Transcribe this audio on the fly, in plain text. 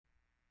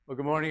Well,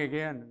 good morning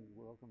again, and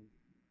welcome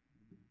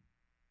to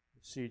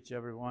seats,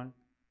 everyone.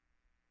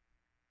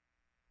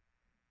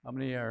 How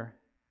many are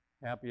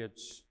happy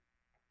it's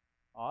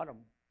autumn?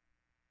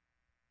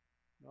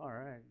 All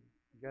right,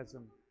 we got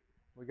some.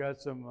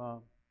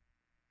 How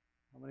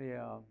many?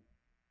 No,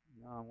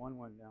 one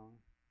went down.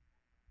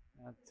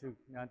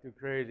 Not too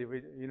crazy.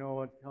 You know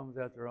what comes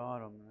after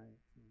autumn,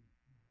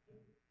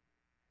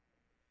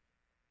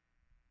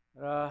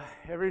 right?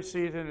 Every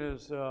season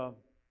is.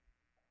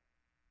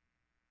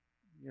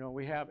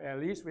 We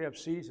have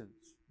seasons,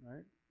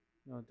 right?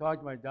 Talk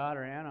to my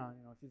daughter Anna.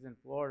 She's in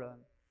Florida.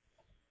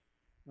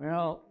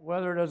 Well,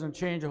 weather doesn't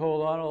change a whole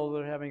lot, although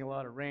they're having a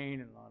lot of rain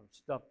and a lot of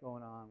stuff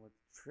going on with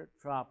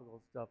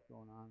tropical stuff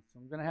going on. So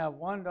I'm going to have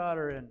one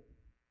daughter in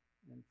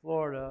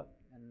Florida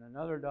and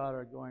another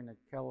daughter going to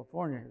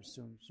California here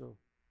soon. So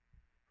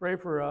pray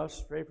for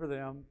us, pray for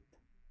them.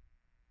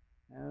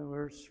 And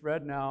we're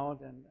spreading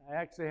out. And I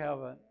actually have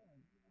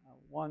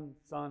one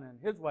son and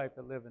his wife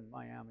that live in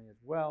Miami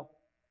as well,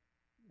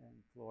 in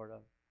Florida.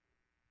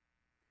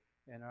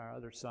 And our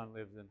other son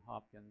lives in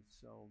Hopkins.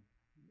 So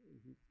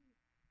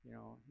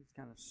he's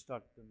kind of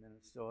stuck to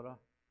Minnesota.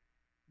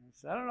 And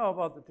so I don't know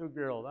about the two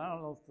girls. I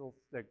don't know if they'll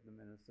stick to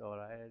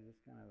Minnesota. I had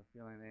just kind of a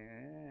feeling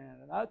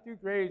they're not too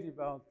crazy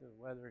about the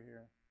weather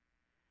here.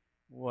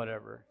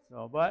 Whatever.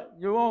 So, but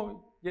you won't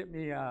get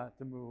me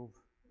to move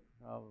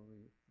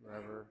probably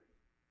forever.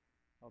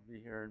 I'll be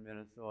here in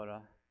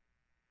Minnesota,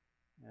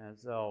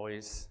 as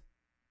always.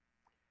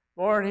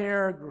 Born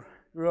here,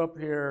 grew up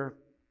here,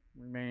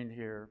 remained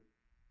here,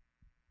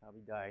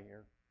 probably die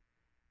here.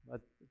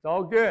 But it's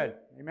all good,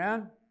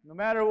 amen? No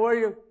matter where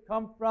you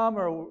come from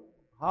or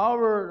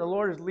however the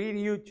Lord is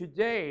leading you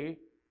today,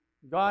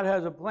 God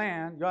has a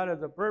plan, God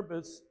has a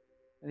purpose,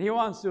 and He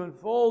wants to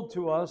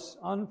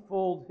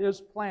unfold His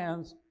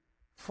plans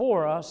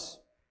for us.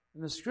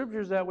 And the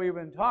scriptures that we've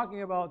been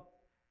talking about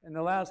in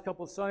the last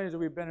couple of Sundays,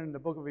 we've been in the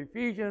book of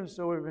Ephesians,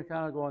 so we've been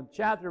kind of going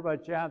chapter by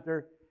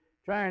chapter,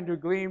 trying to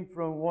glean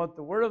from what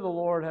the Word of the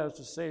Lord has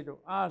to say to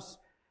us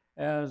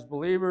as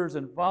believers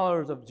and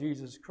followers of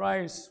Jesus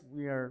Christ.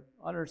 We are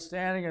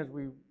understanding, as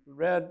we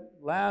read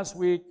last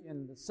week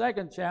in the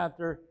second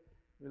chapter,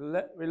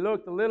 we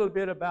looked a little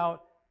bit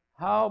about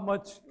how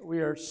much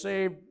we are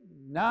saved,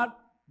 not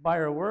by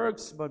our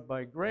works, but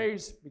by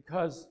grace,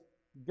 because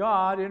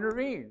God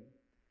intervened.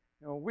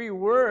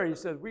 He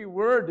said, we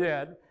were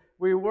dead.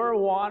 We were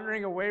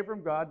wandering away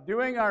from God,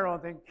 doing our own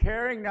thing,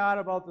 caring not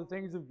about the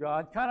things of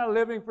God, kind of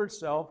living for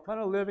self, kind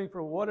of living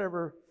for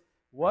whatever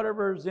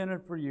is in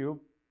it for you.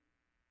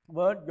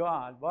 But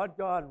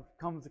God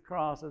comes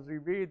across as we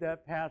read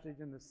that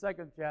passage in the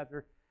second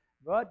chapter.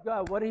 But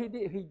God, what He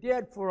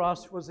did for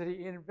us was that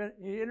He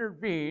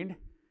intervened,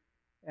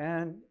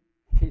 and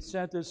He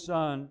sent His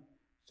Son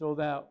so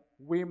that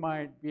we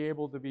might be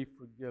able to be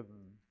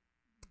forgiven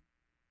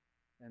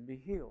and be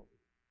healed.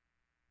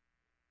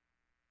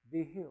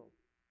 Be healed.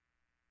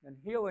 And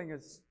healing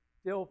is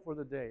still for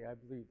the day, I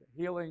believe.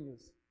 Healing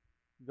is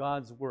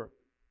God's work.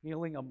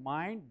 Healing of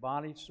mind,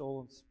 body,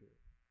 soul, and spirit.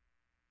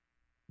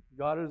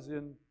 That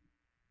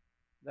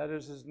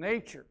is His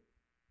nature.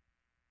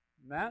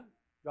 Amen?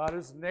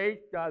 God's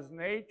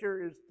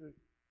nature is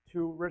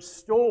to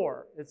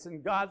restore. It's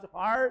in God's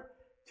heart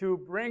to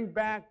bring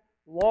back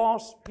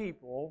lost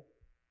people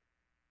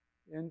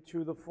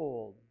into the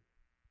fold.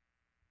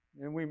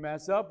 And we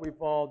mess up, we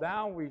fall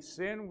down, we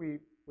sin, we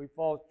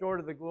fall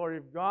short of the glory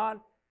of God,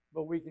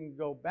 but we can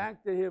go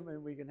back to Him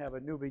and we can have a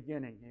new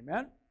beginning.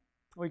 Amen?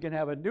 We can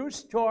have a new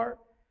start.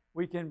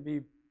 We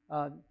can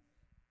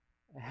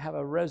have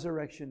a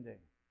resurrection day.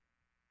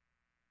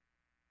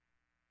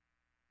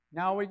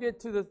 Now we get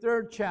to the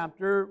third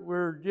chapter.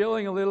 We're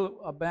dealing a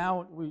little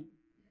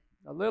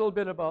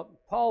bit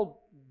about,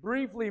 Paul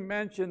briefly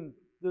mentioned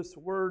this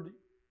word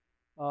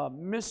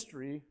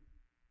mystery,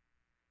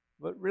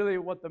 but really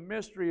what the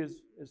mystery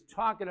is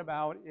talking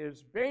about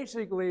is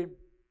basically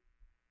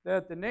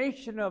that the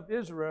nation of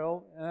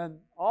Israel and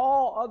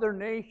all other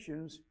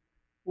nations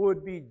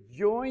would be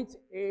joint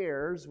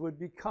heirs, would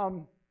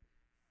become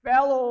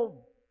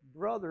fellow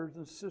brothers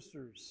and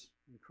sisters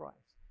in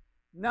Christ.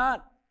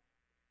 Not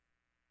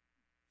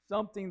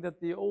something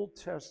that the Old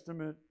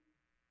Testament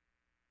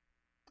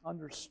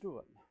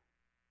understood.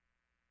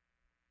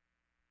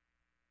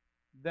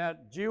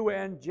 That Jew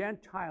and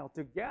Gentile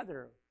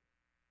together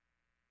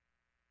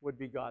would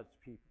be God's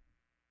people.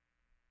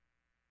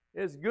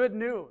 It's good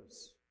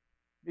news,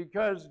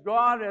 because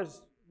God,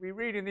 as we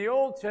read in the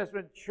Old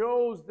Testament,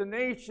 chose the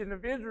nation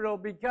of Israel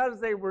because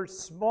they were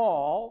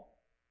small,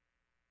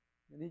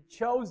 and He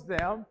chose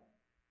them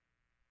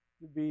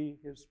to be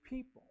His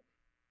people.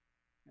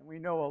 And we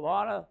know a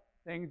lot of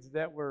things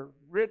that were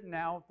written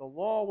out. The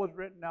law was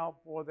written out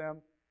for them.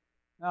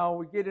 Now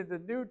we get into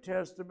the New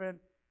Testament,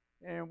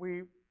 and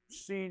we've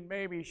seen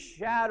maybe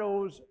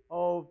shadows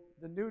of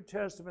the New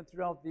Testament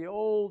throughout the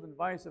Old, and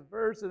vice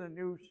versa. The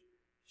New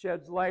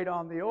sheds light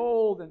on the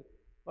Old, and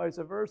vice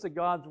versa.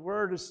 God's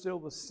Word is still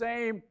the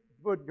same,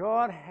 but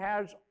God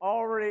had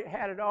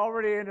it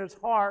already in His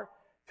heart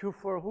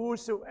for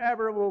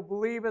whosoever will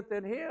believeth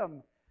in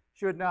Him.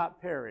 should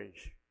not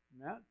perish.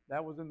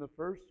 That was in the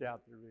first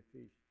chapter of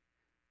Ephesians.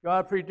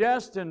 God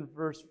predestined,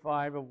 verse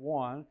 5 of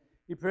 1,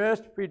 He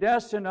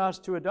predestined us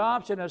to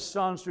adoption as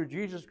sons through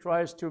Jesus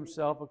Christ to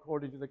Himself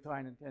according to the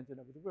kind intention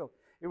of His will.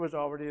 It was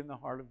already in the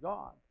heart of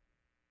God.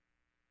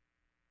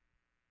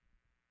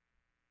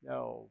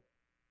 Now,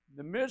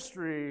 the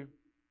mystery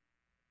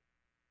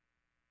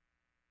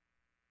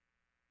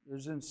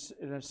is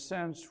in a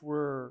sense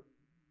where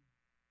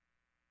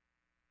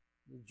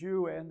the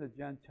Jew and the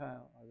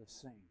Gentile are the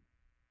same.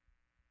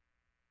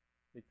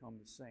 Become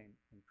the same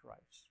in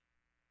Christ.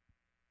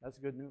 That's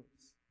good news.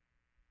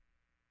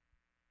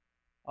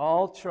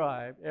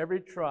 Every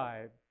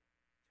tribe,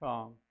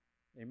 tongue,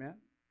 amen?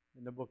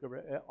 In the book of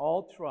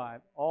all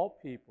tribe, all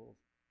peoples,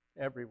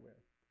 everywhere.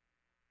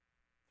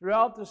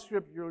 Throughout the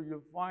scripture,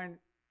 you'll find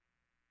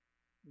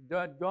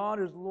that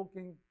God is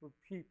looking for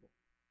people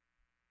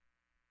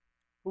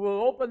who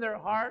will open their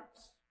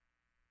hearts,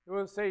 who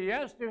will say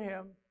yes to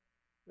Him,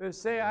 who will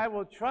say, I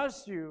will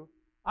trust you,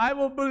 I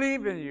will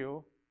believe in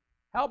you,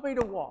 help me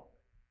to walk.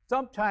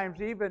 Sometimes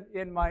even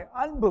in my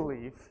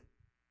unbelief,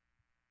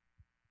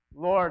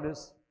 Lord,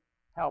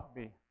 help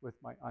me with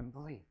my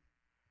unbelief.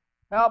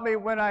 Help me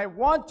when I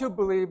want to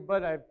believe,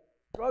 but I'm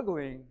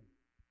struggling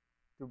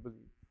to believe.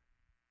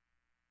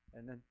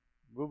 And then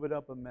move it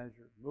up a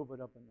measure, move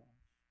it up a notch.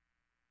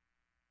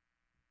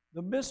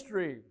 The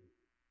mystery,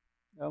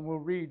 and we'll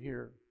read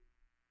here,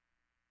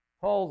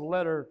 Paul's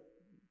letter,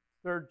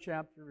 3rd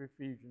chapter of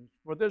Ephesians.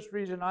 For this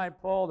reason I,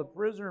 Paul, the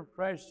prisoner of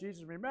Christ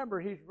Jesus, remember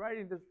he's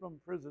writing this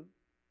from prison.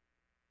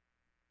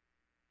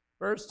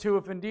 Verse 2,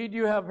 if indeed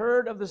you have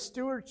heard of the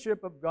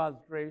stewardship of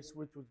God's grace,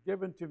 which was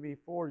given to me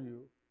for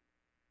you,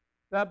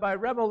 that by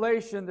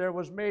revelation there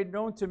was made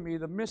known to me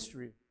the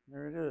mystery.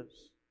 There it is.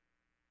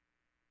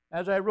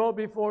 As I wrote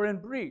before in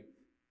brief.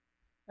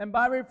 And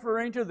by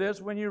referring to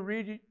this, when you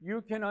read it,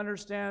 you can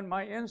understand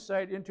my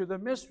insight into the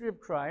mystery of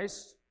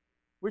Christ,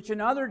 which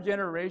in other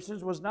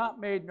generations was not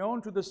made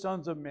known to the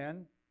sons of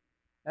men,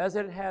 as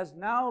it has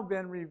now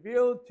been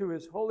revealed to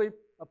His holy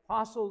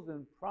apostles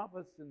and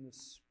prophets in the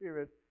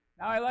Spirit.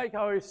 Now I like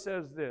how he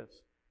says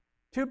this.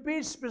 To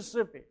be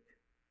specific,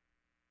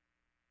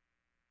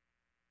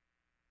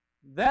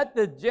 that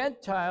the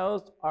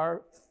Gentiles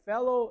are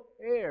fellow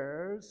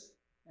heirs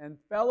and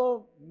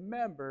fellow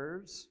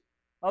members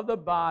of the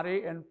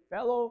body and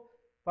fellow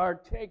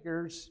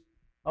partakers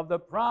of the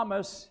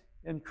promise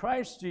in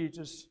Christ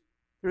Jesus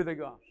through the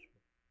gospel.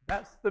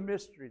 That's the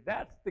mystery.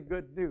 That's the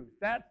good news.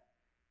 That's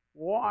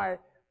why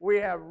we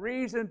have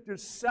reason to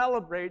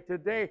celebrate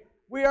today.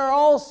 We are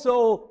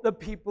also the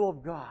people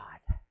of God.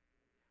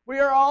 We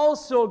are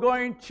also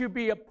going to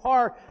be a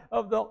part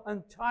of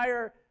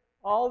the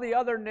all the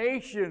other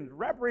nations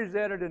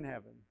represented in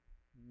heaven.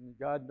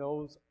 God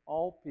knows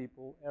all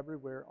people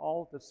everywhere,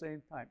 all at the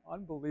same time.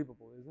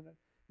 Unbelievable, isn't it?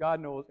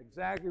 God knows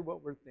exactly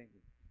what we're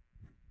thinking.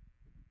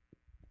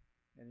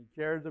 And He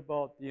cares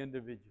about the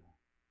individual.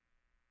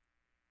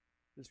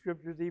 The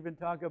scriptures even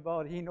talk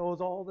about He knows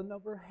all the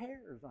number of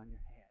hairs on your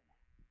head.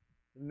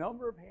 The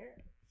number of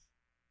hairs.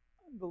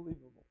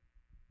 Unbelievable.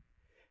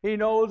 He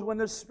knows when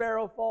the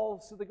sparrow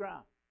falls to the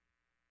ground.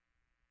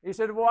 He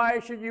said, why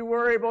should you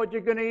worry about what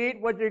you're going to eat,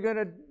 what you're going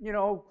to,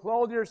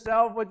 clothe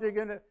yourself,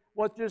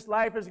 what this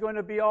life is going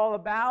to be all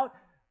about,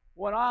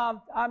 when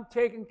I'm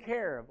taking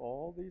care of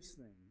all these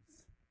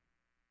things.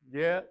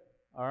 Yet,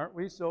 aren't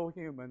we so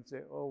human? Say,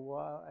 oh,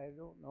 well, I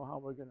don't know how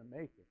we're going to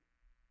make it.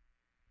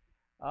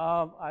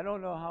 I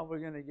don't know how we're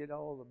going to get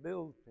all the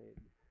bills paid.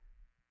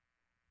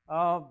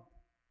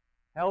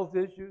 Health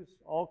issues,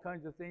 all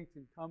kinds of things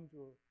can come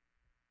to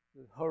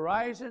the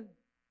horizon.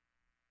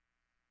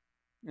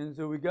 And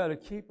so we got to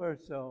keep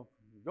ourselves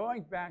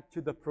going back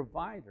to the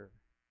provider,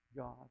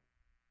 God,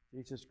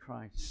 Jesus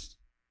Christ,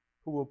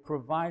 who will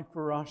provide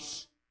for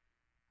us.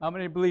 How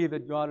many believe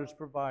that God is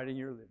providing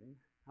your living?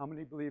 How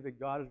many believe that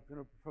God is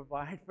going to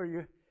provide for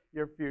you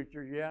your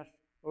future? Yes.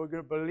 We're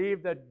going to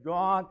believe that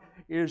God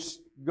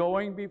is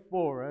going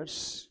before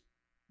us.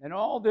 And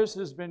all this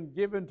has been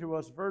given to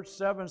us. Verse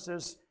 7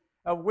 says,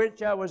 of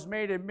which I was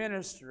made a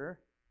minister.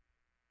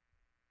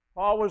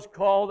 Paul was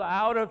called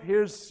out of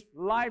his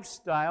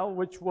lifestyle,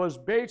 which was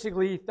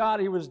basically, he thought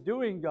he was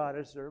doing God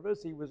a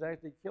service. He was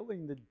actually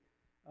killing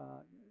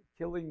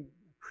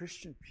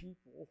Christian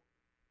people,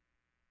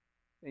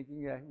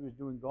 thinking that he was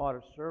doing God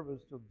a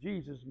service, till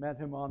Jesus met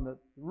him on the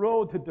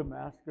road to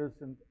Damascus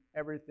and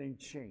everything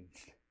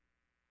changed.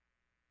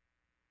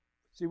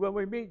 See, when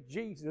we meet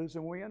Jesus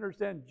and we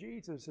understand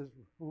Jesus is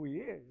who He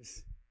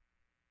is,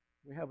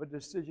 we have a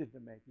decision to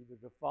make, either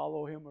to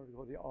follow Him or to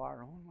go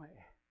our own way.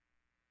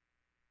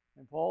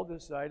 And Paul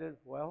decided,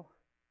 well,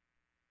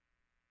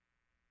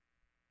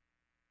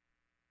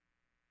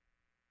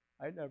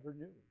 I never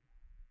knew.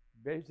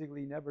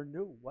 Basically never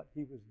knew what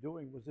he was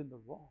doing was in the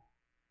wrong.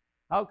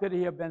 How could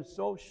he have been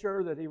so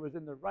sure that he was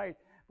in the right,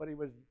 but he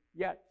was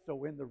yet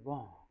so in the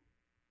wrong?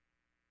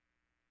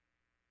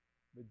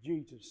 But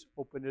Jesus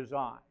opened his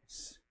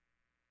eyes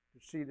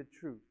to see the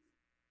truth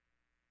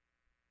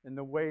and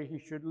the way he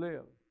should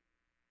live.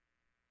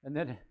 And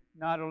then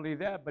not only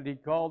that, but he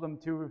called them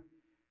to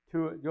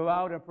go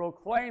out and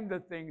proclaim the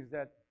things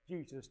that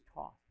Jesus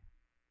taught.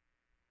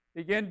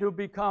 Begin to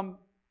become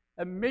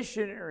a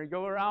missionary,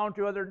 go around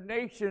to other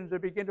nations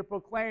and begin to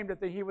proclaim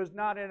that he was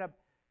not in a,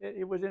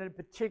 it was in a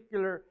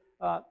particular,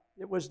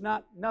 it was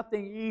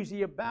nothing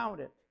easy about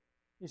it.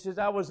 He says,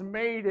 I was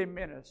made a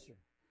minister.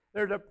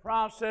 There's a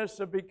process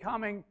of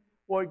becoming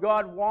what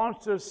God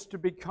wants us to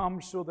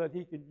become so that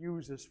he can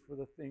use us for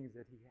the things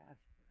that he has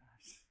for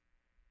us.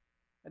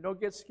 And don't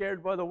get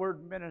scared by the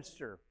word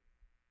minister.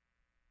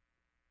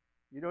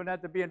 You don't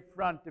have to be in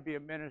front to be a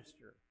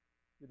minister.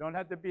 You don't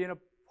have to be in a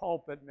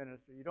pulpit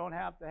minister. You don't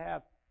have to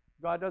have,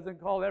 God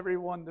doesn't call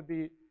everyone to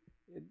be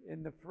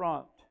in the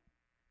front.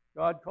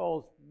 God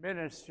calls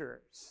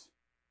ministers,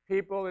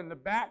 people in the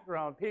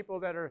background, people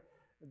that are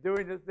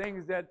doing the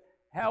things that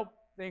help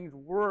things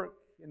work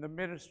in the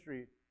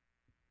ministry.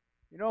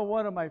 You know,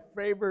 one of my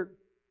favorite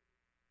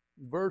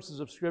verses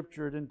of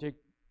Scripture, I didn't take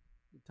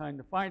the time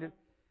to find it,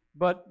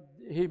 but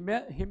he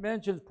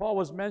mentions, Paul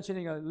was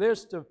mentioning a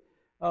list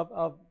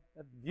of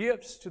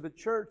gifts to the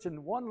church,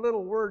 and one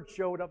little word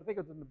showed up. I think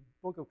it was in the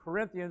book of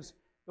Corinthians.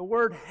 The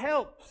word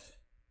helps.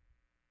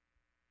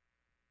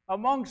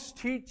 Amongst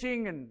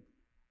teaching and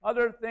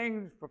other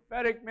things,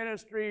 prophetic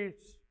ministries,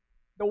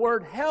 the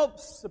word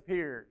helps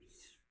appears.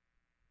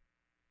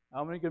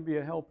 How many can be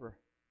a helper?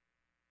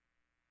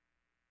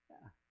 Yeah.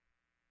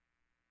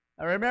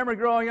 I remember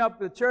growing up,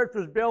 the church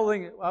was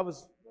building. I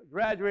was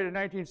graduated in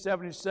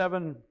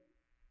 1977,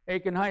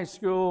 Aiken High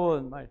School,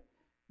 and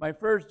my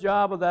first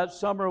job of that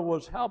summer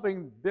was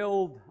helping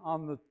build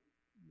on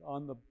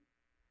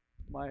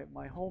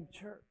my home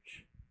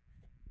church.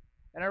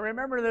 And I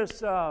remember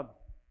this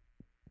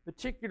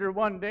particular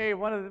one day,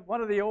 one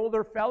of the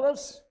older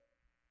fellas,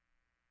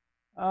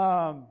 he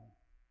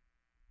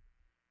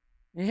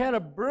had a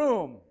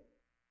broom.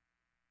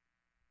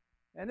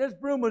 And this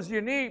broom was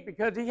unique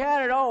because he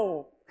had it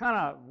all kind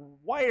of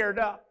wired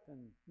up and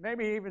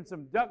maybe even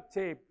some duct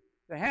tape.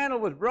 The handle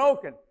was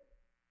broken.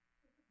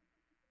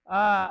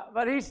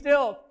 But he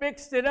still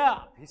fixed it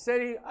up. He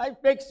said, I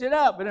fixed it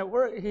up, and it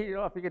worked. If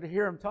you could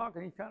hear him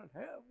talking, he kind of,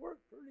 it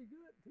worked pretty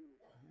good, too.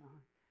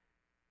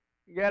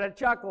 You got a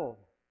chuckle.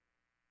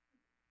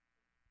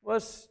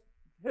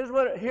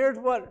 Here's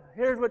what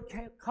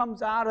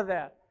comes out of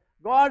that.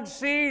 God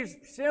sees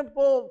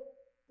simple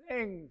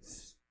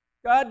things.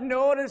 God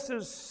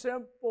notices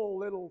simple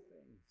little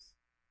things.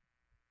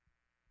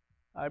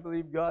 I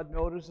believe God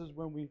notices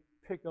when we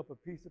pick up a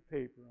piece of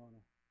paper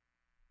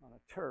on a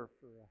turf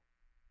or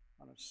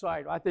on a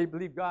site. I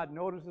believe God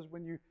notices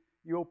when you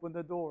open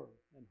the door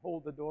and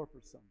hold the door for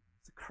someone.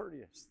 It's a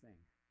courteous thing.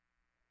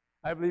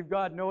 I believe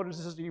God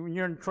notices when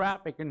you're in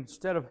traffic,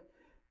 instead of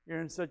you're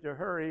in such a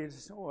hurry, you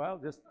just,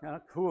 just kind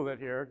of cool it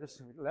here. If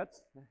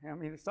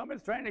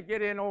somebody's trying to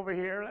get in over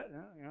here,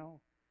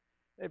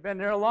 they've been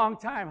there a long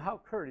time.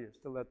 How courteous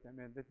to let them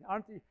in.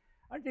 Aren't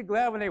you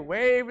glad when they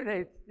wave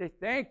and they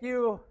thank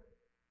you?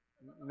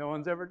 No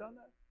one's ever done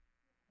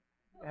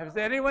that. Has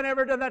anyone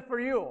ever done that for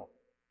you?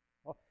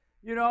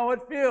 You know how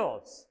it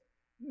feels.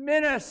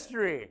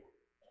 Ministry.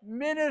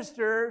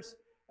 Ministers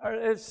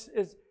is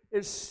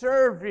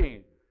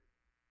serving.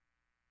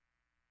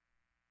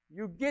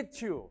 You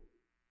get you.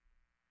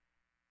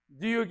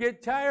 Do you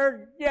get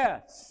tired?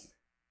 Yes.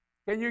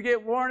 Can you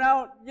get worn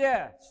out?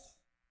 Yes.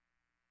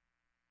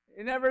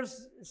 He never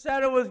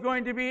said it was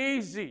going to be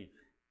easy.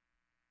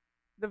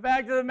 The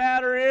fact of the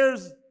matter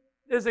is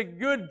a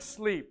good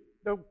sleep.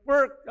 The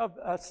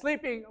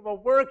sleeping of a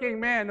working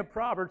man, the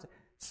Proverbs,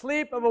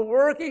 sleep of a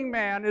working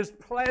man is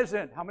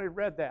pleasant. How many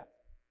read that?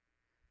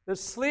 The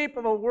sleep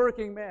of a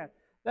working man.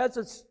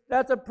 That's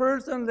a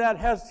person that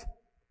has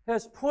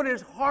put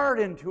his heart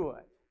into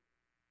it.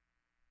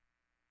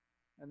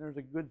 And there's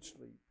a good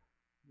sleep.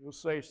 You'll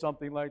say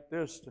something like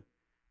this,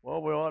 we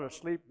ought to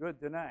sleep good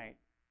tonight,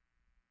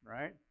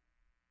 right?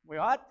 We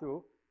ought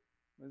to,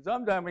 but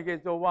sometimes we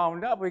get so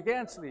wound up we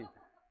can't sleep,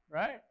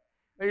 right?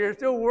 But you're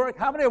still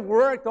working. How many have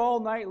worked all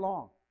night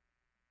long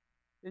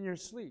in your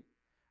sleep?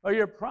 Or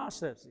you're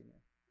processing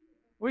it.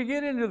 We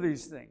get into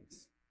these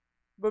things.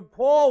 But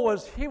Paul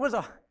was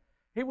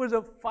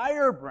a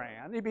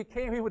firebrand.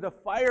 He was a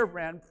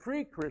firebrand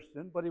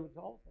pre-Christian, but he was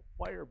also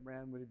a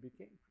firebrand when he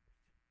became Christian.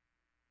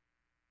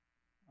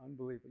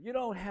 Unbelievable. You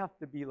don't have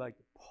to be like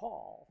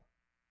Paul.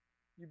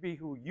 You be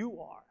who you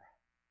are.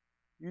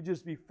 You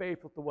just be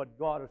faithful to what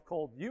God has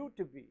called you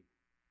to be.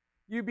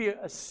 You be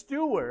a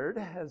steward,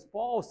 as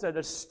Paul said,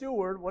 a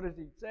steward. What is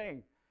he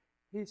saying?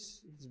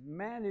 He's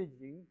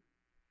managing.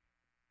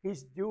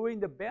 He's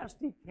doing the best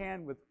he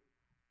can with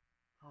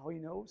how he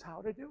knows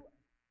how to do it.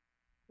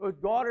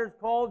 What God has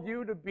called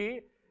you to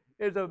be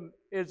is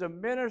a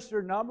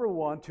minister, number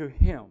one, to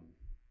Him.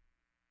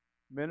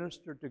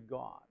 Minister to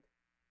God.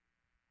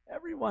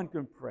 Everyone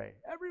can pray.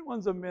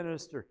 Everyone's a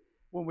minister.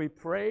 When we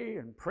pray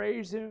and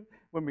praise Him,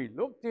 when we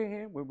look to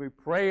Him, when we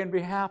pray in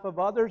behalf of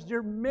others,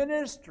 you're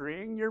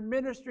ministering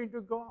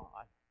to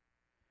God.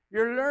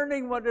 You're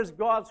learning what is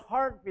God's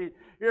heartbeat.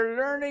 You're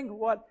learning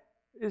what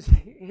is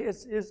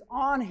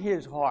on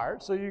His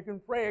heart so you can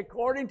pray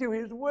according to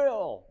His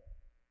will.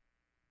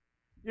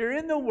 You're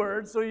in the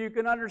Word so you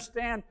can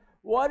understand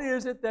what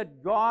is it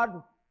that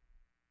God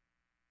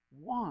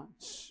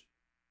wants.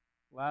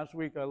 Last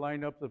week I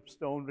lined up the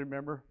stones,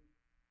 remember?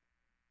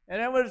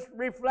 And I was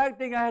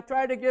reflecting. I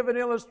tried to give an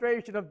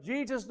illustration of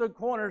Jesus the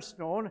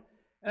cornerstone,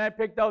 and I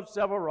picked out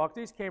several rocks.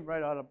 These came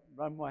right out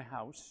of my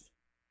house.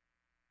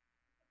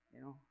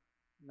 You know,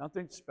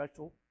 nothing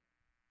special.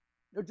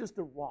 They're just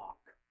a rock.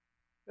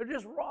 They're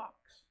just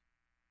rocks.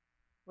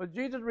 But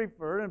Jesus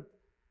referred, and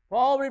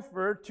Paul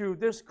referred to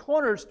this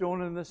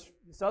cornerstone in this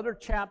other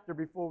chapter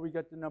before we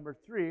get to number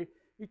 3.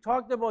 He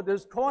talked about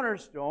this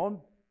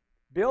cornerstone,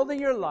 building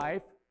your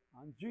life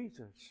on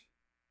Jesus.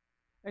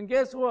 And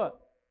guess what?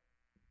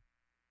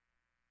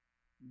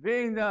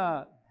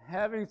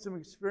 Having some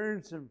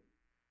experience in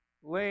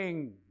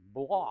laying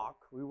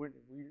block, we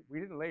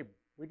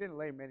didn't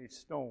lay many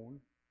stone,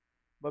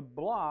 but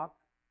block,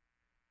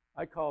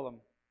 I call them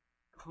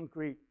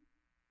concrete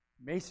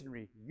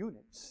masonry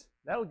units.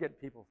 That'll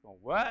get people going,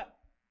 what?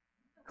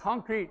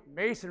 Concrete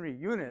masonry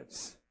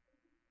units.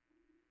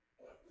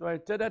 So I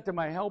said that to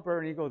my helper,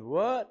 and he goes,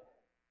 what?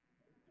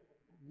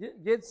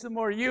 Get some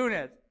more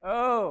units.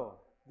 Oh,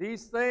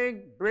 these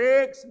things,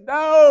 bricks?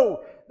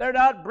 No, they're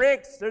not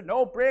bricks. There's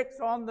no bricks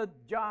on the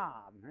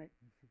job. Right?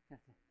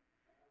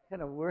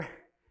 Kind of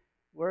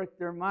work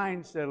their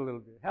mindset a little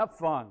bit. Have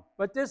fun.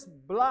 But this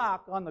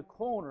block on the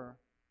corner,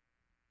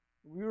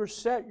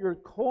 your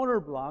corner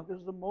block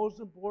is the most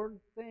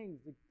important thing.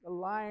 The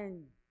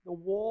line, the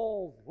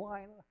walls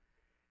line up.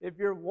 If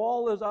your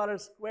wall is out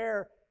of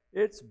square,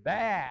 it's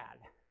bad.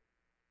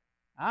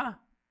 Huh?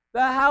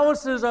 The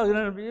house is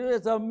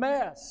it's a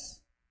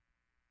mess.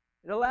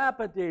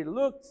 Dilapidated,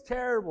 looks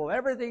terrible.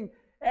 Everything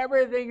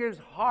is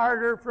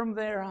harder from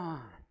there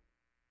on.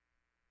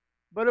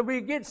 But if we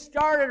get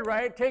started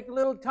right, take a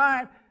little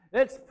time,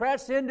 let's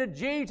press into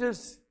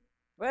Jesus.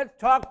 Let's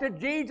talk to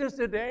Jesus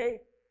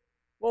today.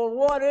 Well,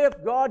 what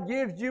if God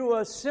gives you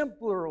a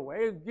simpler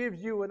way,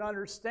 gives you an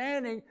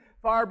understanding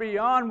far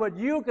beyond what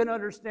you can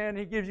understand?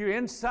 He gives you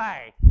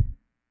insight.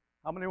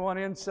 How many want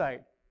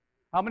insight?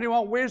 How many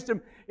want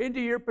wisdom into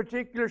your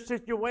particular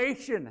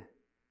situation?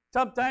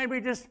 Sometimes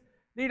we just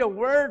need a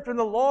word from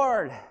the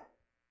Lord.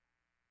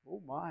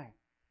 Oh my.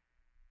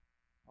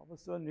 All of a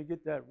sudden you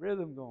get that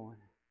rhythm going.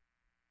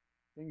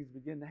 Things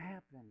begin to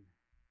happen.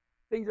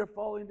 Things are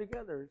falling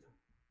together.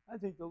 I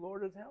think the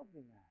Lord is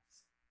helping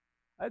us.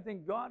 I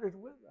think God is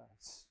with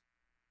us.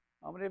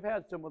 How many have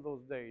had some of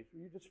those days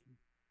where you just,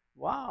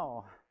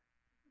 wow,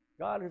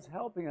 God is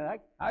helping us.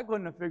 I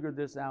couldn't have figured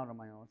this out on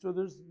my own. So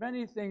there's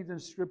many things in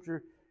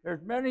Scripture,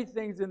 there's many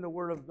things in the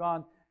Word of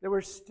God that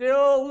we're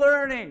still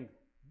learning,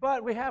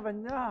 but we have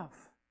enough.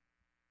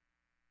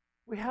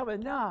 We have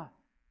enough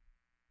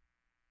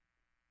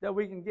that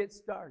we can get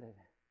started.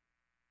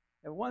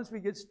 And once we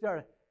get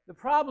started, the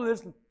problem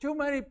is too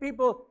many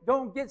people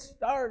don't get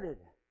started.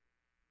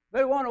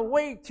 They want to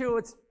wait till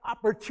it's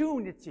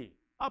opportune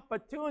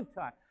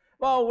time.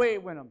 Well, I'll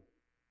wait when I'm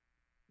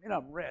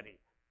ready.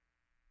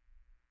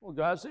 Well,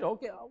 God said,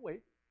 okay, I'll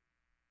wait.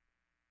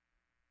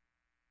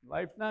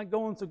 Life's not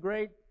going so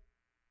great.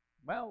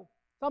 Well,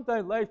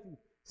 sometimes life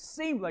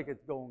seems like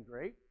it's going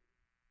great.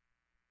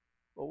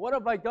 But what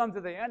if I come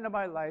to the end of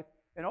my life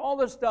and all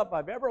the stuff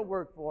I've ever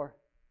worked for,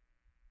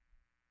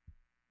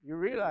 you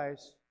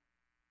realize,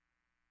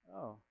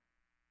 oh,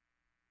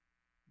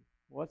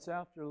 what's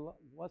after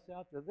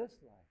this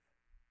life?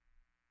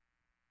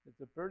 It's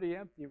a pretty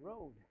empty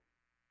road.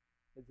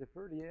 It's a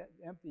pretty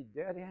empty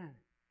dead end.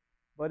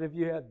 But if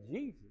you have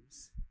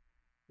Jesus,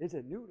 it's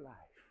a new life.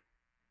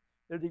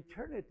 There's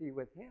eternity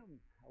with Him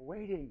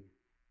awaiting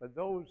for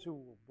those who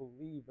will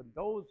believe and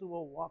those who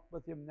will walk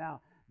with Him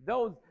now.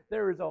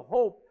 There is a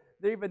hope.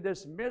 Even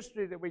this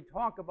mystery that we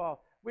talk about,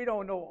 we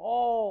don't know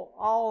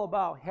all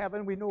about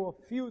heaven. We know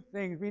a few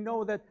things. We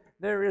know that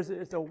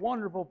it's a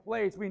wonderful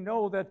place. We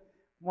know that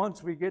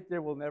once we get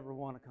there, we'll never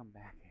want to come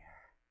back here.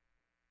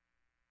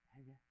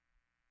 Amen.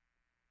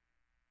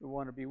 We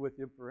want to be with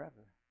Him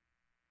forever.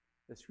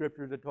 The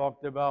scripture that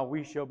talked about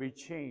we shall be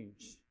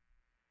changed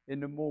in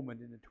the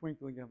moment, in the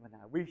twinkling of an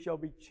eye. We shall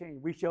be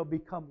changed. We shall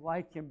become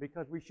like Him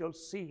because we shall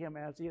see Him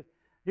as He is.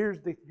 Here's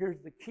the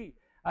key.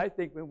 I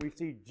think when we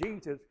see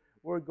Jesus,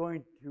 we're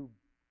going to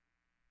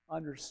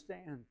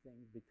understand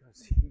things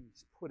because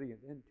He's putting it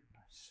into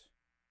us.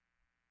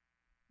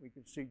 We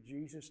can see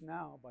Jesus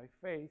now by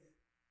faith.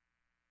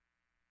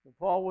 So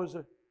Paul was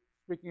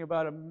speaking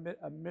about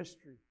a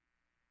mystery.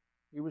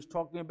 He was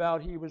talking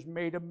about he was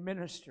made a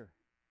minister.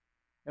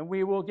 And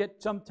we will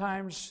get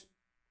sometimes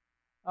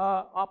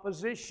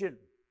opposition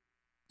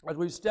as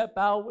we step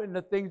out in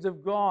the things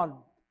of God.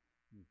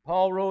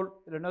 Paul wrote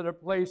in another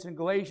place in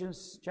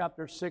Galatians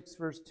chapter 6,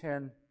 verse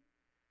 10,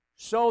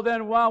 "So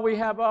then, while we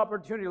have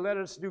opportunity, let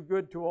us do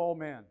good to all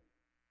men,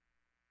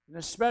 and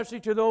especially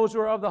to those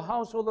who are of the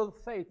household of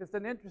faith." It's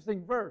an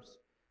interesting verse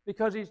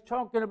because he's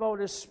talking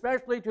about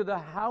especially to the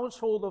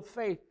household of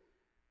faith.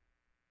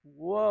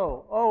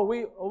 Whoa. Oh,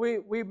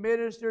 we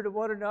minister to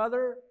one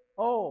another?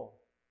 Oh,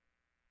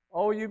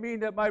 you mean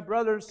that my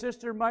brother and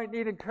sister might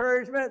need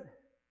encouragement?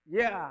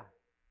 Yeah.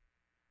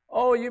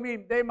 Oh, you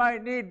mean they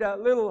might need a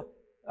little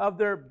of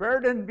their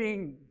burden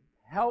being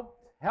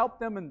help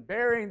them in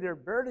bearing their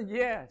burden?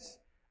 Yes.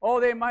 Oh,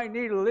 they might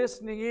need a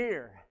listening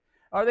ear.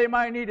 Or they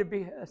might need to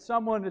be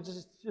someone to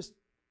just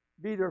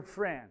be their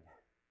friend.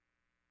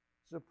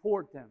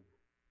 Support them.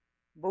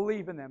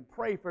 Believe in them.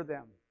 Pray for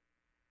them.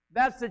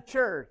 That's the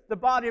church. The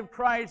body of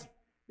Christ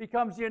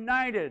becomes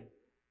united.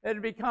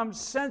 It becomes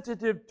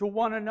sensitive to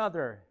one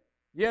another.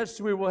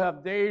 Yes, we will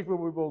have days where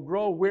we will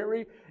grow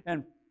weary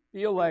and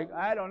feel like,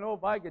 I don't know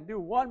if I can do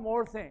one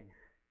more thing.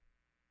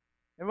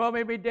 And well,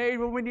 maybe days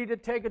when we need to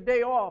take a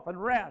day off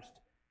and rest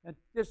and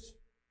just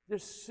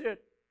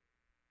sit.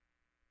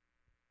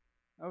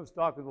 I was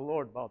talking to the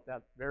Lord about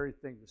that very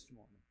thing this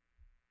morning.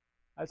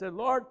 I said,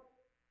 Lord,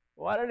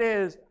 what it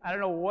is, I don't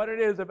know what it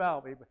is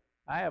about me, but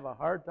I have a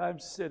hard time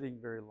sitting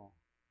very long.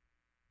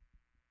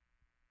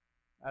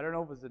 I don't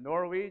know if it's the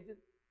Norwegian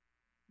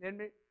in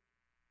me.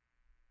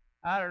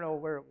 I don't know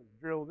where it was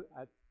drilled.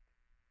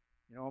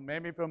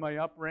 Maybe from my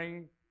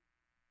upbringing.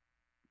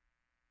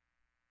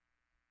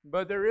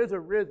 But there is a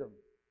rhythm,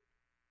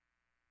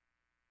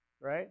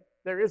 right?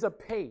 There is a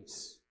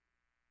pace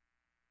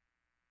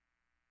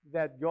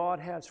that God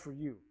has for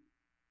you.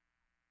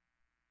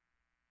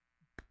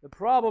 The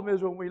problem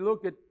is when we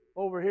look at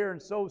over here in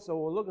so-so,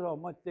 well, look at how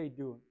much they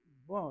do.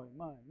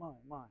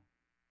 My.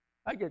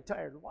 I get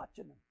tired of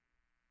watching them,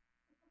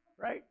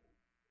 right?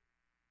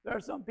 There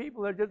are some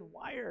people that are just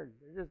wired.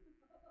 They're just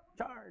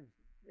charged.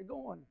 They're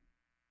going.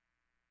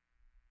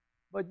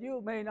 But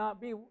you may not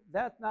be,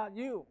 that's not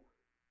you.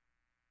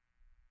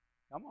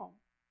 Come on.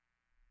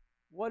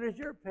 What is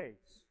your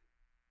pace?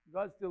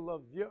 God still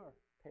loves your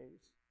pace.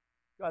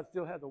 God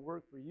still has a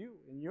work for you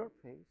in your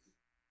pace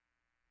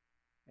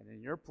and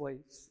in your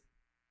place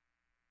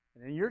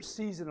and in your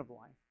season of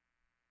life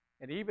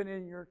and even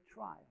in your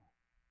trial,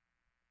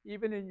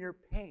 even in your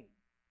pain,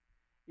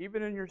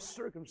 even in your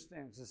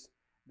circumstances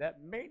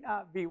that may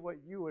not be what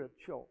you would have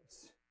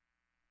chose.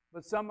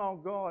 But somehow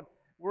God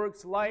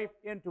works life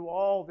into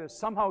all this.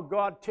 Somehow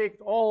God takes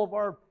all of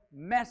our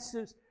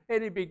messes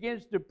and He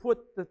begins to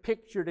put the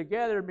picture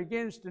together,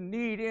 begins to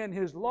knead in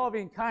His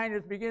loving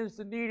kindness, begins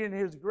to knead in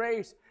His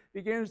grace,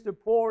 begins to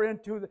pour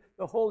into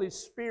the Holy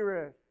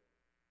Spirit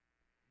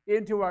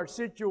into our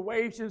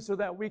situation so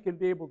that we can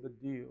be able to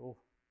deal.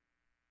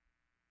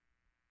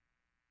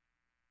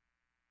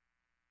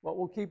 What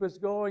will keep us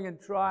going in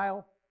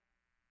trial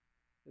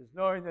is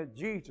knowing that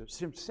Jesus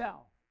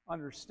Himself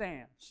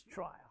understands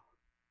trial.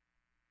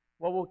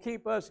 What will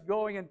keep us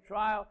going in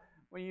trial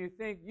when you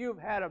think you've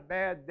had a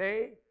bad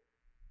day?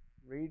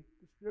 Read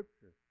the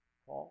Scripture.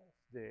 Paul's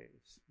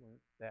days weren't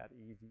that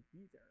easy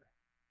either.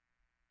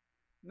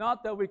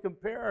 Not that we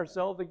compare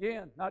ourselves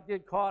again, not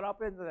get caught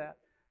up into that.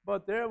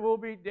 But there will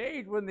be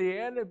days when the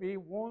enemy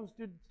wants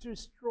to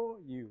destroy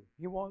you.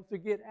 He wants to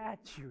get at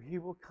you. He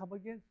will come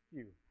against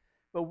you.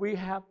 But we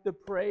have to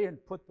pray and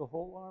put the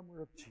whole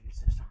armor of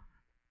Jesus on.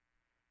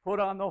 Put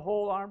on the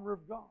whole armor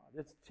of God.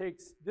 It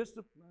takes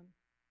discipline.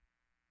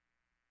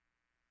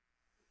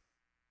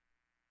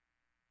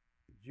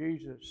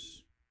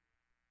 Jesus.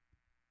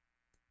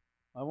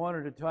 I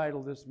wanted to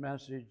title this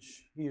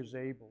message, He is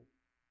Able.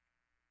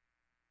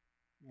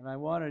 And I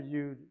wanted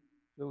you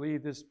to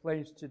leave this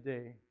place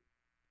today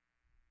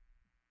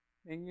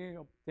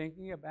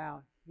thinking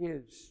about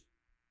His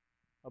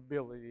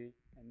ability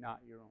and not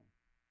your own.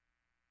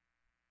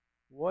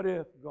 What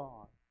if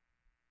God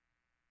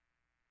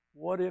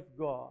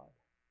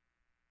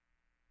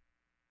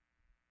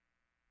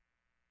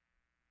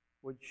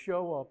would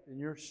show up in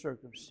your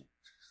circumstances?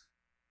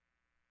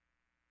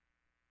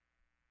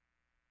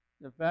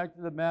 The fact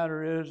of the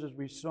matter is, as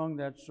we sing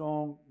that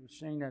song,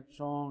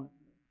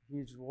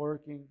 He's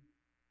working.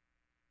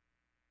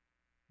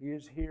 He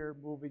is here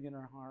moving in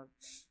our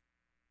hearts.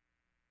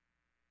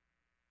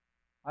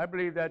 I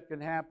believe that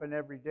can happen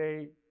every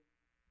day.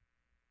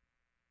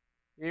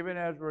 Even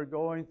as we're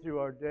going through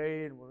our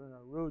day and we're in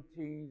our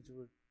routines,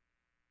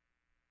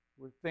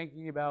 we're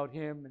thinking about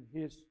Him and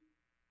He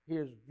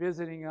is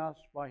visiting us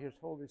by His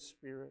Holy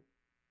Spirit.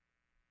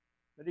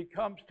 That He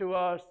comes to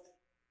us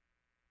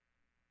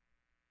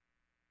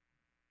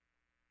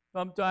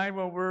sometime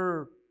when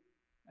we're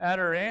at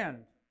our end.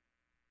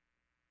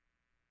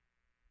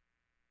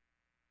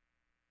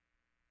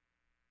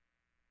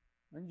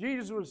 When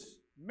Jesus was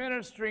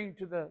ministering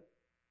to the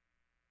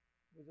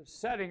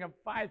setting of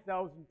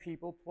 5,000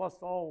 people, plus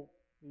all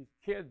these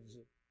kids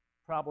that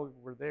probably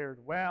were there as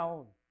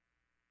well.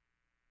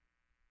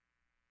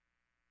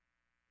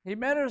 He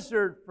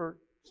ministered for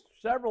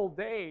several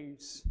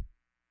days.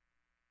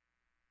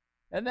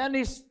 And then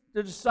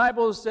the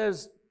disciples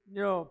says,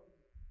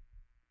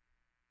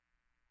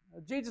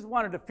 Jesus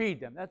wanted to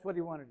feed them. That's what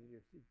He wanted to do.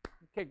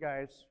 Okay,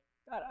 guys,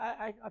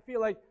 I feel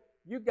like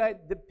you guys,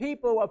 the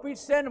people, if we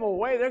send them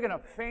away, they're going to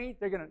faint.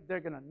 They're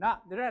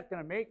not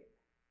going to make it.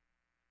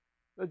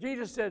 So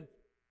Jesus said,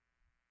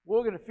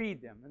 we're going to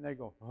feed them. And they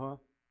go, huh?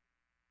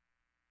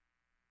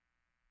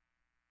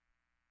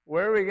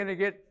 Where are we going to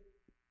get?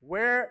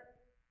 Where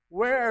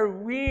are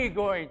we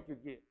going to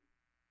get?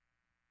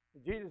 So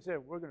Jesus said,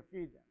 we're going to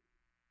feed them.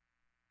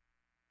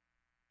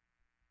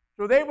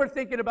 So they were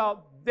thinking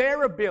about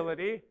their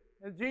ability,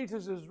 and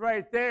Jesus is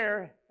right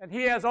there, and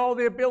he has all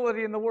the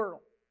ability in the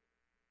world.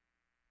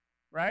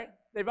 Right?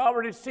 They've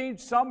already seen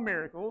some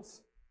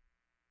miracles.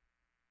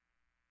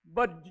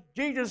 But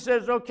Jesus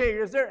says, okay,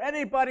 is there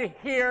anybody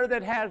here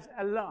that has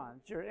a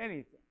lunch or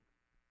anything?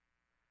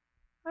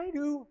 I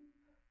do,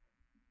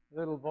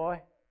 little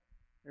boy.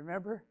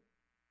 Remember?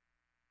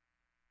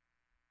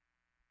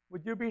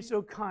 Would you be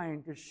so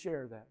kind to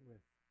share that with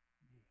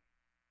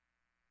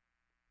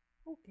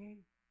me? Okay.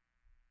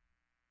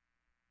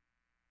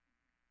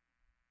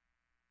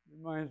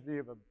 Reminds me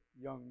of a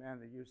young man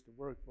that used to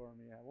work for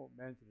me. I won't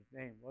mention his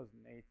name. It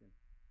wasn't Nathan.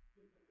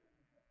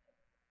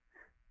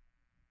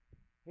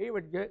 He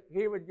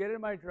would get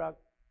in my truck,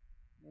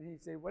 and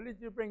he'd say, "What did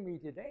you bring me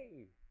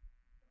today?"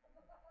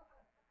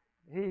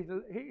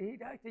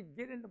 He'd actually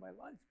get into my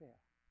lunch pail.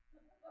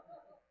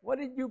 "What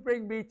did you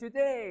bring me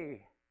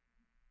today?"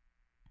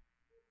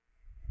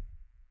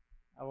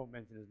 I won't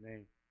mention his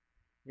name.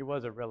 He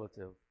was a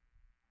relative,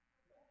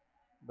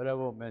 but I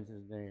won't mention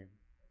his name.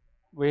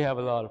 We have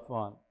a lot of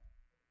fun.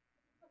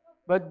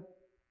 But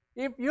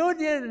if you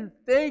didn't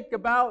think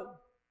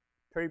about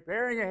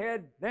preparing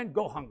ahead, then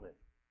go hungry.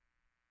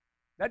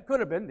 That could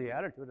have been the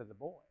attitude of the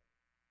boy.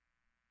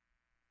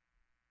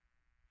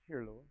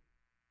 Here, Lord.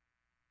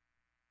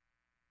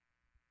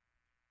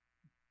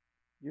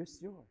 It's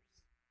yours.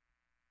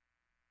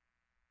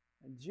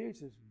 And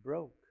Jesus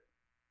broke.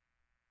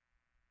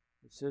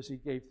 It says he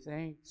gave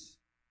thanks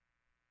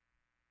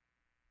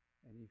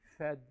and he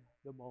fed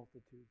the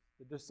multitude.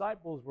 The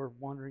disciples were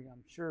wondering,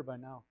 I'm sure by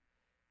now,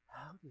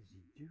 how does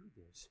he do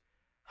this?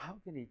 How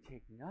can he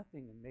take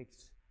nothing and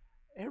makes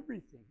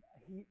everything?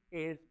 He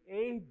is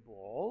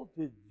able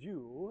to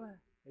do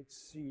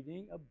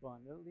exceeding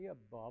abundantly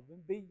above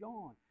and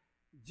beyond.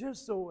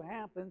 Just so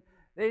happened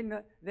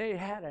they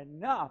had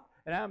enough.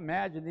 And I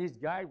imagine these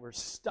guys were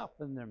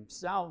stuffing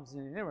themselves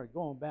and they were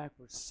going back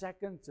for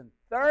seconds and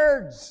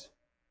thirds.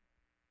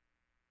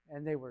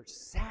 And they were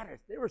satisfied.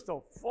 They were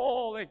so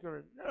full I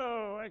can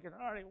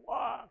hardly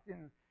walk.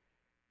 And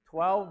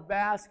 12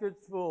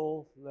 baskets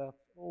full left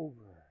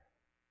over.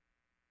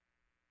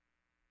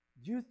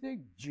 Do you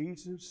think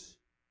Jesus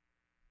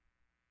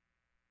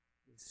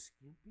is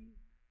skimpy?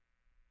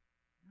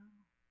 No.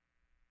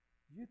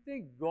 Do you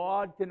think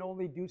God can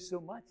only do so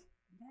much?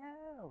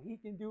 No. He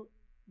can do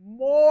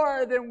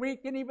more than we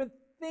can even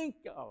think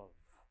of.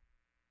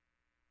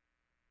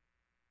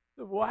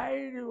 So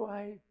why do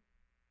I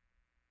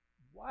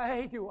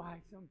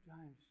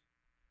sometimes,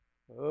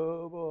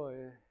 oh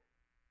boy,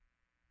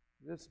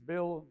 this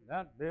bill,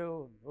 that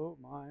bill, oh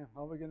my,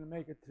 how are we going to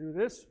make it through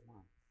this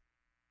month?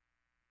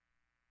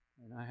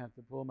 And I have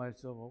to pull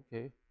myself,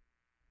 okay,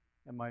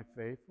 am I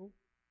faithful?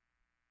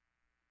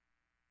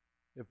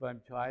 If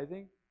I'm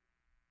tithing,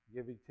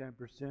 giving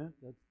 10%,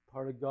 that's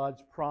part of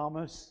God's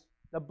promise,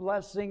 the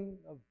blessing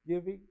of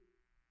giving.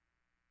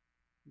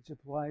 He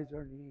supplies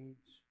our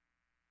needs.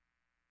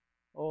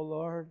 Oh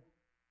Lord,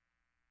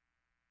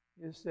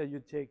 you said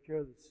you'd take care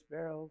of the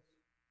sparrows.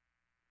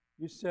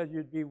 You said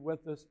you'd be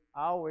with us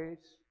always.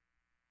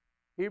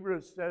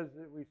 Hebrews says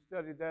that we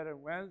studied that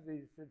on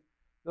Wednesday. He said,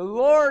 the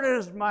Lord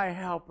is my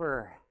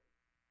helper.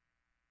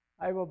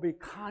 I will be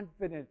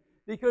confident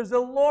because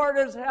the Lord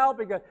is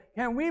helping us.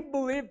 Can we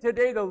believe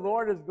today the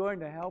Lord is going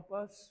to help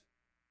us?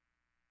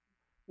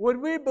 Would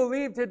we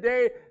believe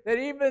today that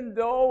even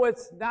though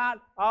it's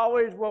not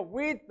always what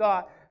we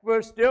thought,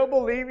 we're still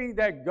believing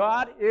that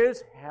God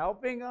is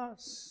helping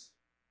us?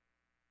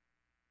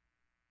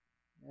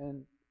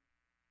 And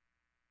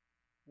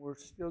we're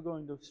still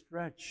going to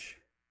stretch.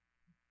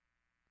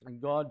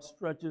 And God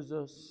stretches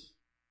us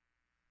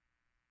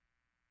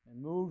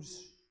and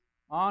moves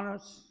on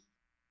us,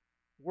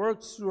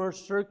 works through our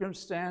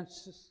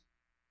circumstances.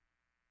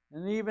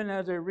 And even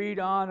as I read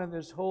on in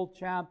this whole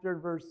chapter,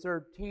 verse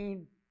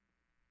 13,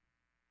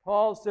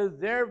 Paul says,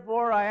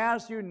 therefore I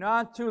ask you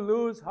not to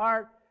lose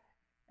heart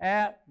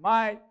at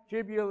my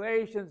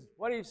tribulations.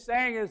 What he's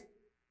saying is,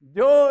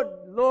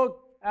 don't look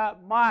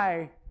at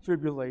my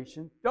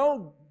tribulation.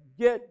 Don't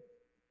get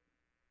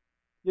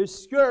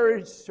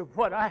discouraged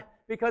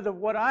because of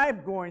what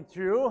I'm going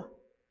through.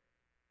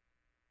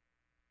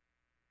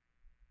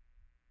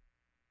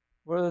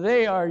 For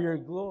they are your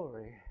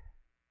glory.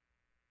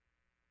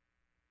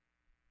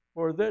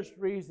 For this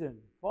reason,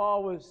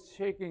 Paul was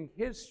taking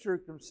his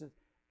circumstance,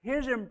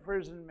 his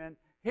imprisonment,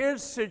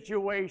 his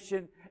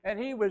situation, and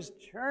he was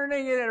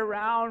turning it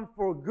around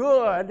for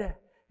good.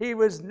 He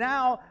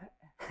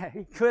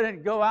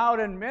couldn't go out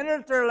and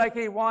minister like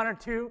he wanted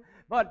to,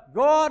 but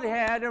God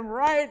had him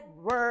right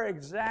where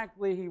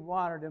exactly he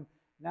wanted him.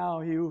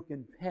 Now you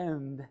can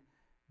pen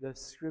the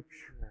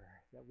scripture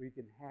that we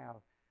can have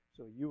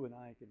so you and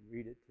I can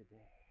read it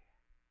today.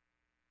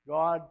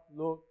 God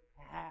looked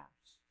past.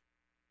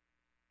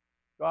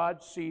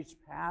 God sees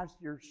past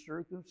your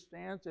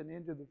circumstance and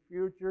into the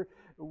future,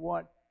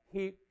 what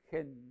He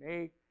can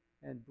make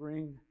and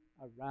bring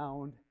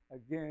around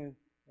again,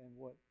 and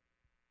what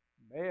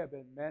may have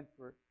been meant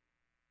for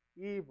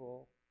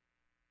evil,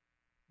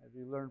 as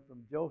we learn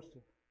from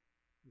Joseph,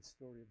 the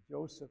story of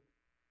Joseph.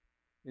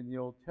 in the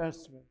Old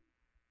Testament,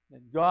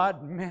 that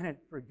God meant it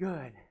for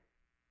good.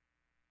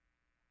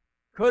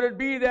 Could it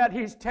be that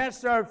He's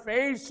tested our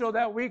faith so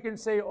that we can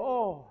say,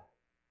 oh,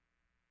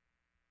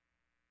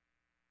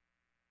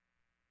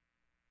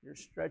 you're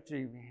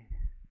stretching me.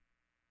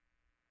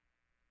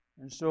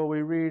 And so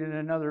we read in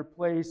another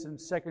place in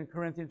 2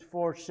 Corinthians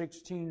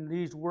 4:16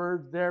 these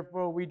words,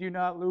 therefore we do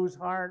not lose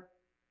heart.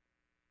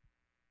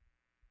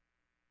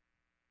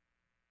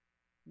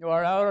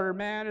 Our outer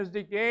man is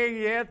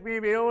decaying, yet we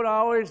won't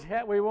always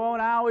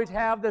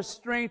have the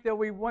strength that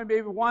we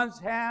maybe once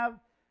have,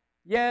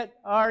 yet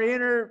our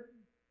inner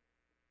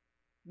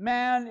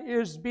man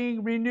is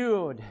being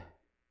renewed.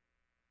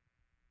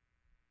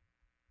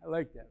 I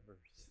like that verse.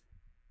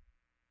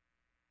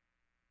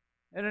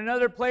 In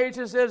another place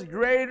it says,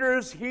 greater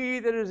is He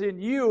that is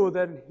in you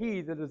than he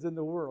that is in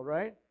the world,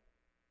 right?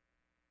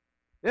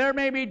 There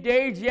may be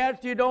days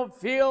yet you don't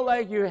feel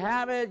like you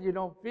have it, you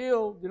don't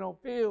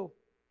feel,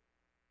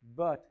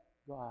 but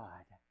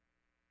God,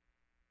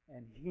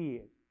 and He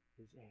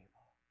is able.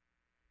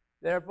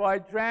 Therefore I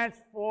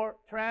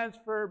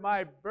transfer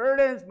my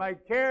burdens, my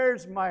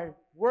cares, my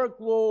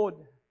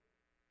workload.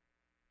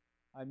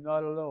 I'm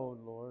not alone,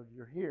 Lord,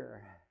 you're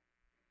here.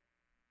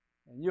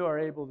 And you are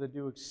able to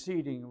do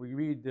exceeding. We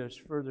read this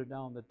further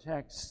down the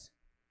text.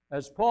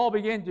 As Paul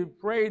began to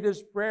pray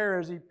this prayer,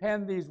 as he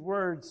penned these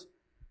words,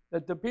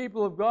 that the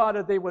people of God,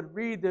 if they would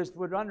read this,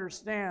 would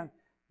understand.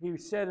 He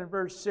said in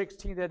verse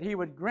 16 that He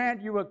would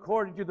grant you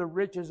according to the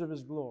riches of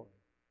His glory,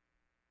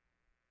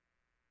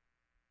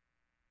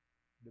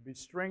 to be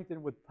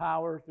strengthened with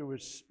power through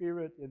His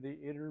Spirit in the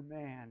inner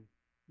man.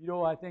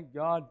 I think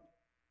God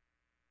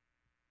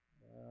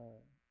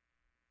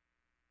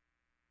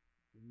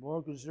is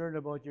more concerned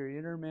about your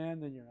inner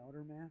man than your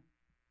outer man,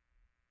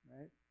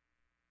 right?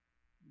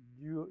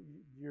 Your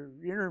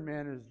inner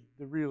man is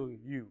the real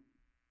you,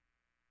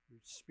 your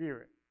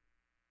spirit.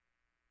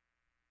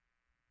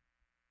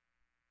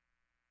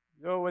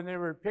 When they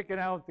were picking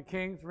out the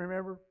kings,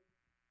 remember?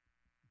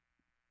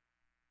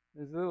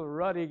 This little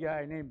ruddy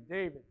guy named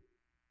David.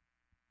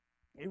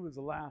 He was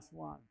the last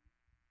one.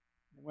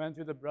 They went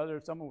through the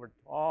brothers. Some were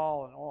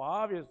tall and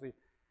obviously,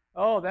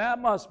 that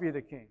must be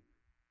the king.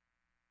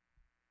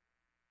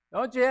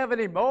 Don't you have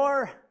any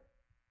more?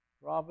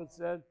 The prophet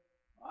said,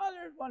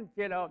 there's one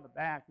kid out in the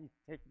back. He's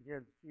taking care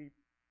of the sheep.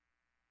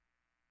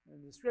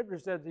 And the scripture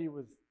says he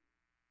was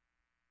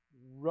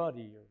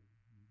ruddy or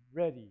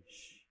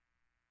reddish,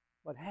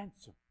 but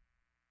handsome.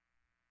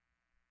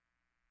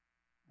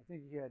 I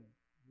think he had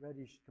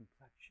reddish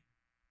complexion.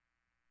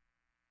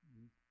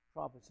 And the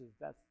prophet says,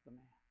 that's the man.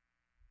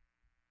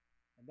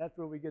 And that's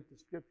where we get the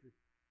scripture.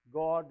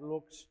 God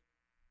looks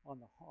on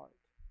the heart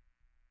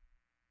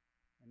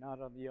and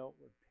not on the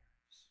outward appearance.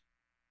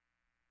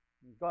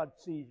 And God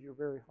sees your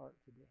very heart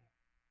today.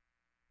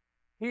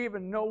 He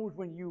even knows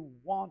when you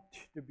want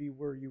to be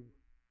where you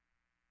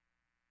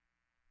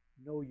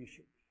know you should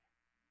be.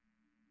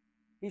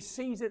 He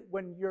sees it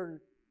when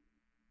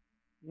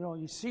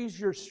He sees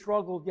your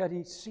struggle, yet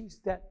He sees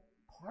that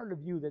part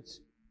of you that's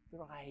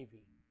striving.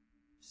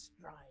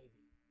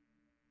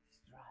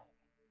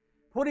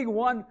 Putting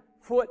one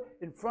foot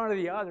in front of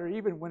the other,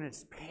 even when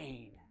it's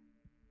pain.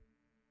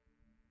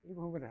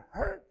 Even when it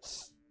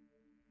hurts.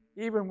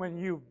 Even when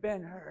you've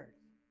been hurt.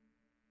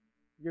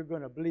 You're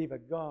going to believe a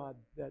God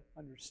that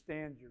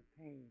understands your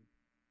pain.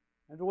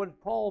 And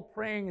what Paul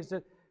praying is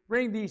that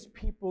bring these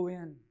people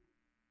in.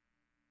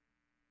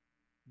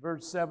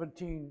 Verse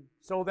 17,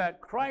 so that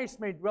Christ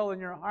may dwell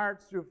in your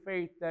hearts through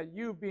faith, that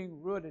you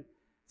being rooted.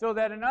 So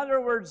that, in other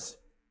words,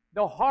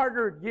 the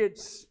harder it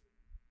gets,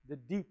 the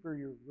deeper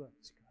your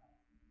roots go.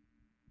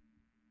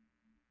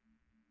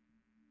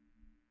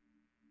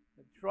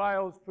 The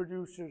trials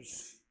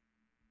produces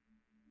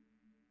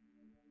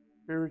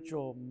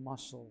spiritual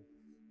muscle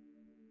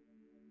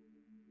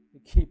to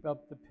keep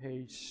up the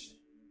pace,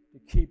 to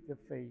keep the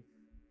faith.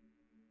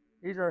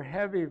 These are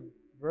heavy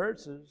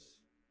verses.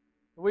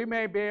 We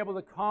may be able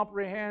to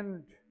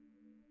comprehend,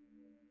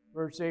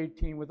 verse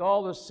 18, with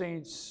all the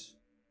saints,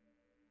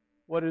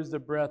 what is the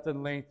breadth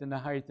and length and the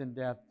height and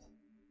depth.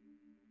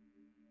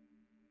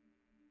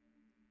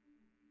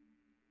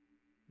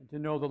 And to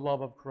know the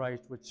love of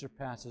Christ which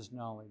surpasses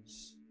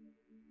knowledge,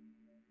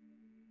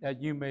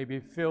 that you may be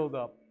filled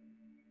up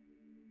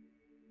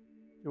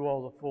to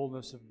all the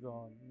fullness of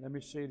God. Let me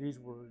say these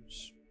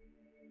words.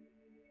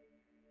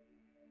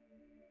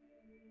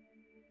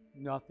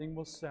 Nothing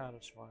will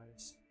satisfy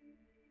us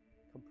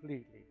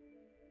completely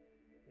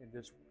in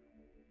this world.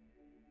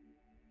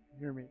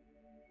 Hear me.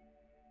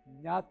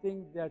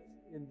 Nothing that's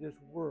in this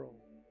world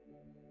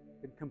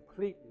can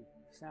completely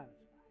satisfy us.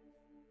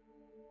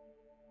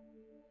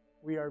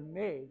 We are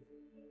made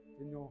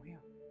to know Him.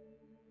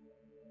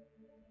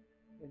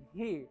 And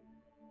He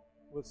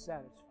will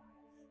satisfy us.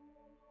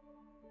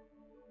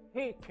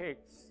 He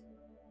takes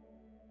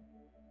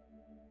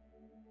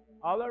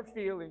all our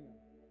feeling,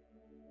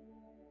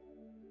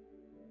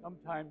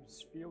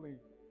 sometimes feeling,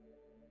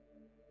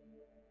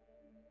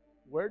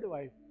 where do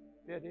I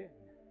fit in?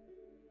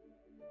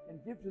 And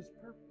gives us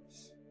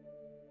purpose.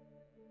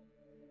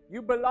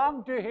 You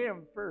belong to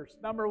Him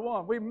first. Number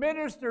one, we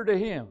minister to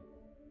Him.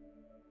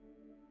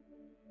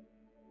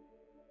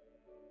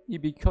 He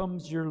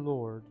becomes your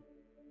Lord.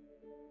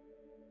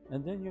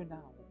 And then you're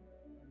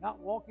not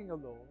walking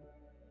alone,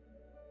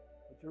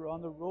 but you're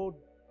on the road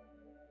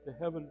to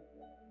heaven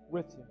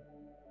with Him.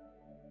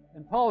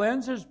 And Paul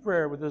ends his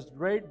prayer with this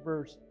great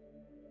verse.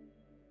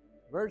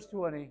 Verse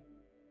 20.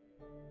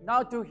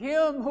 Now to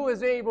Him who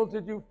is able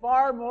to do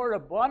far more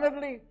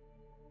abundantly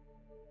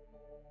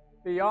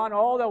beyond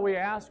all that we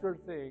ask or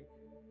think,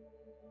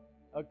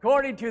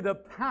 according to the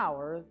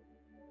power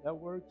that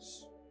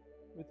works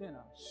within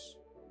us.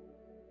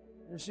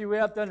 You see, we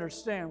have to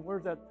understand,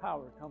 where's that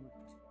power coming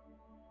from?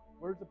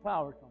 Where's the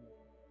power coming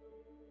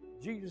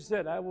from? Jesus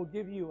said, I will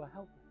give you a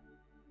helper.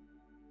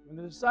 When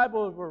the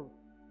disciples were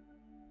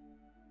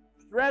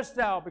stressed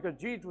out because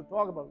Jesus would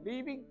talk about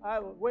leaving,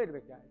 wait a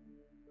minute, guys.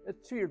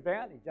 It's to your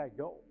advantage. I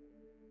go.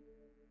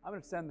 I'm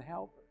going to send the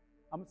helper.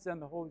 I'm going to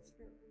send the Holy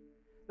Spirit.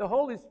 The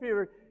Holy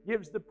Spirit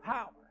gives the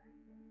power.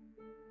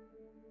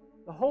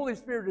 The Holy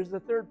Spirit is the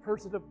third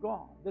person of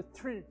God, the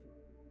Trinity.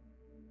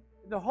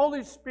 And the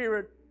Holy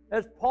Spirit,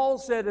 as Paul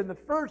said in the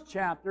first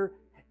chapter,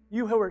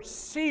 you who are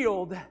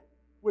sealed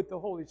with the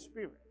Holy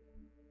Spirit.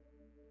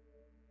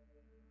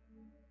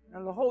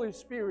 And the Holy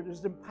Spirit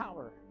is in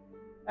power.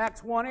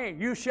 Acts 1:8,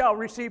 you shall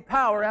receive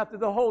power after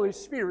the Holy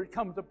Spirit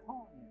comes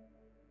upon you.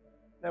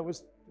 That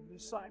was the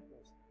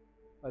disciples.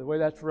 By the way,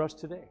 that's for us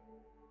today.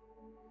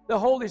 The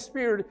Holy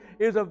Spirit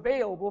is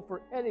available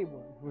for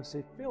anyone who will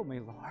say, fill me,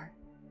 Lord,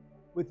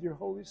 with your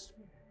Holy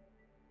Spirit.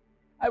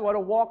 I want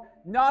to walk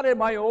not in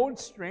my own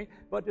strength,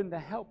 but in the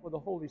help of the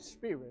Holy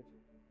Spirit.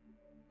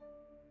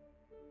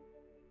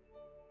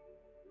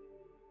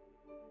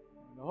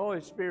 And the Holy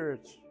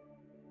Spirit's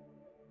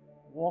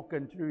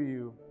walking through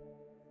you.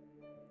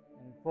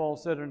 And Paul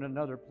said in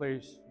another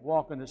place,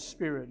 walk in the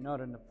Spirit,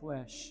 not in the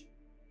flesh.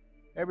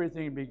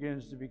 Everything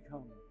begins to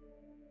become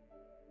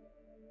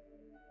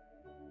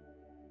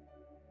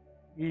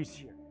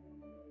easier.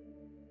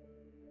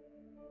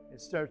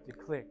 It starts to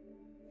click.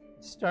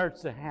 It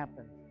starts to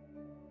happen.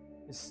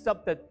 It's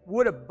stuff that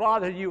would have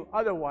bothered you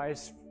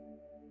otherwise.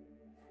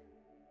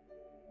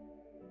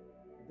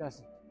 It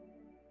doesn't.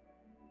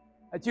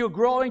 Until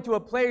growing to a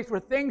place where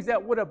things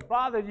that would have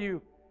bothered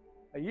you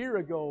a year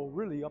ago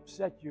really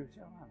upset you.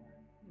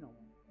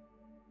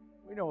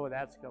 We know where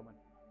that's coming.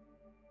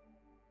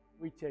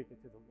 We take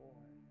it to the Lord.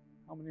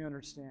 How many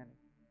understand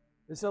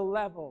it? It's a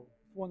level.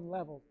 It's one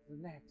level to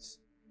the next.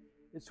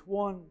 It's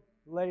one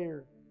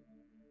layer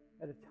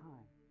at a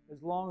time,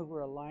 as long as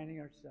we're aligning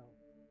ourselves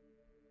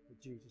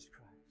with Jesus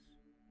Christ.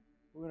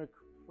 We're going to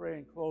pray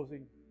in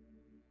closing.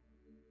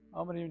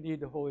 How many need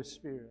the Holy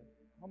Spirit?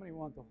 How many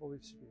want the Holy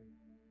Spirit?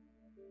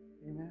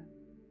 Amen.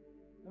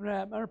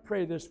 I'm going to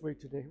pray this way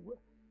today.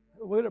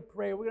 We're going to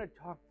pray. We're going to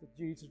talk to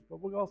Jesus,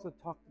 but we're going to also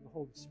talk to the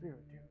Holy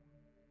Spirit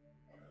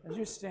too. As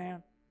you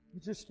stand,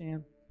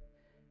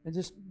 and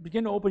just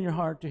begin to open your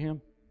heart to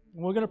Him.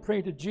 And we're going to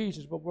pray to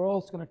Jesus, but we're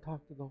also going to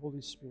talk to the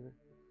Holy Spirit.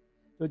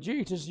 So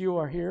Jesus, you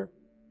are here,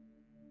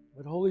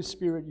 but Holy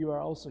Spirit, you are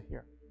also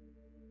here.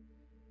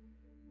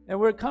 And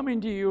we're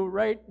coming to you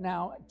right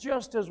now,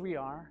 just as we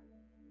are.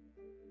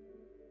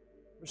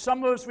 For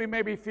some of us, we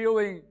may be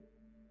feeling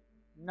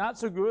not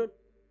so good.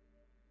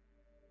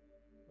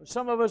 For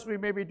some of us, we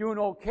may be doing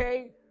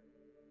okay.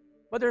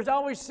 But there's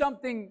always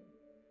something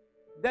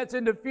that's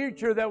in the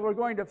future that we're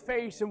going to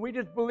face, and we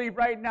just believe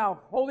right now,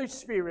 Holy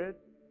Spirit,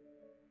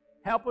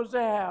 help us to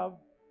have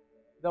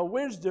the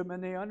wisdom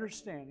and the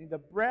understanding, the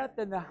breadth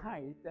and the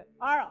height, that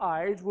our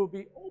eyes will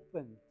be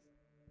opened.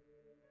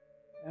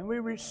 And we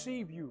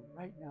receive you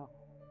right now.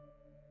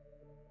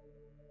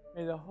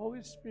 May the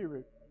Holy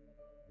Spirit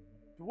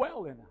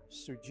dwell in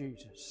us through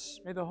Jesus.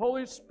 May the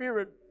Holy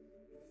Spirit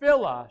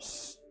fill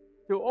us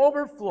to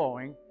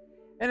overflowing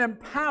and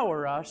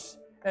empower us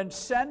and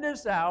send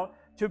us out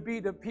to be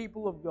the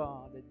people of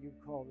God that you've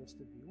called us to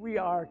be. We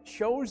are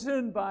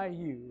chosen by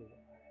you.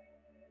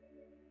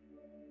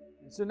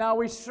 And so now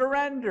we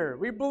surrender.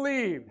 We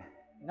believe,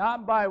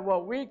 not by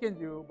what we can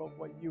do, but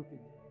what you can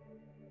do.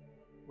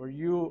 For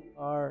you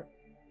are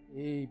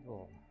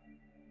able.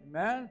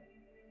 Amen?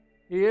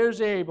 He is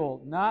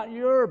able. Not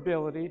your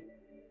ability,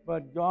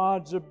 but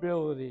God's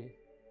ability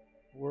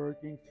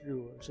working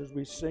through us. As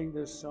we sing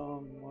this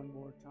song one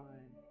more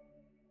time.